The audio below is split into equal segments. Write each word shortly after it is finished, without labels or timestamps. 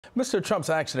Mr. Trump's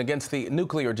action against the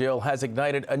nuclear deal has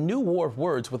ignited a new war of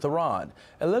words with Iran.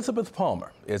 Elizabeth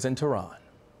Palmer is in Tehran.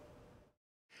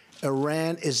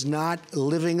 Iran is not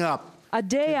living up. A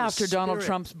day after Donald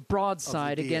Trump's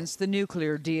broadside against the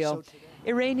nuclear deal,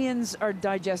 Iranians are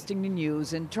digesting the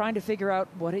news and trying to figure out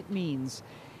what it means.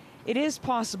 It is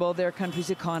possible their country's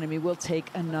economy will take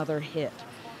another hit.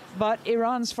 But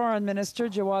Iran's Foreign Minister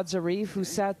Jawad Zarif, who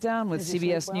sat down with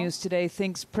CBS News today,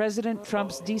 thinks President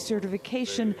Trump's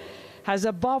decertification has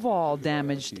above all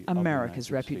damaged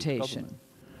America's reputation.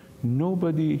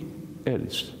 Nobody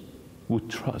else would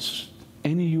trust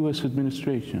any U.S.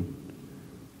 administration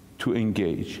to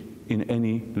engage in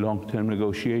any long-term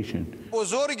negotiation.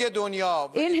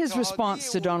 In his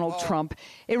response to Donald Trump,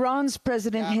 Iran's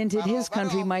president hinted his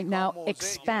country might now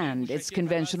expand its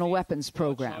conventional weapons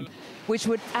program, which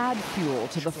would add fuel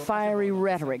to the fiery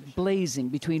rhetoric blazing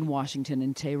between Washington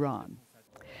and Tehran.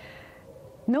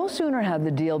 No sooner had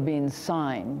the deal been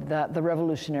signed that the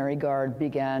Revolutionary Guard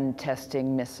began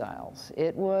testing missiles.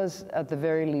 It was, at the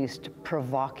very least,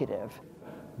 provocative.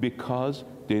 Because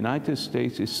the United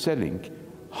States is selling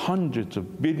hundreds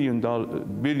of billions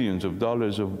of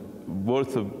dollars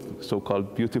worth of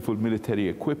so-called beautiful military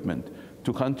equipment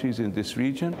to countries in this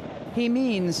region. He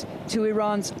means to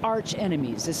Iran's arch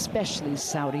enemies, especially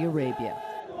Saudi Arabia.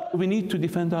 We need to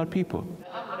defend our people.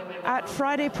 At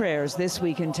Friday prayers this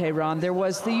week in Tehran, there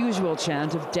was the usual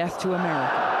chant of death to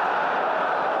America.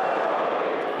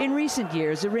 In recent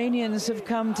years, Iranians have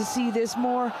come to see this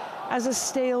more as a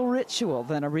stale ritual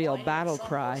than a real battle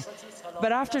cry.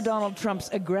 But after Donald Trump's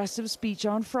aggressive speech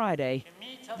on Friday,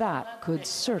 that could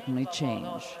certainly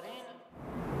change.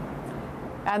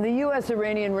 And the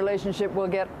U.S.-Iranian relationship will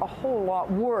get a whole lot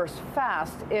worse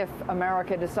fast if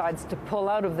America decides to pull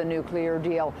out of the nuclear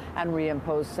deal and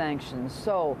reimpose sanctions.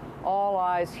 So all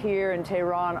eyes here in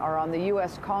Tehran are on the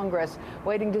U.S. Congress,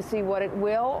 waiting to see what it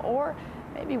will or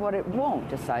maybe what it won't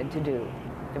decide to do.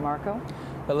 DeMarco?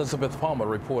 Elizabeth Palmer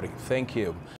reporting. Thank you.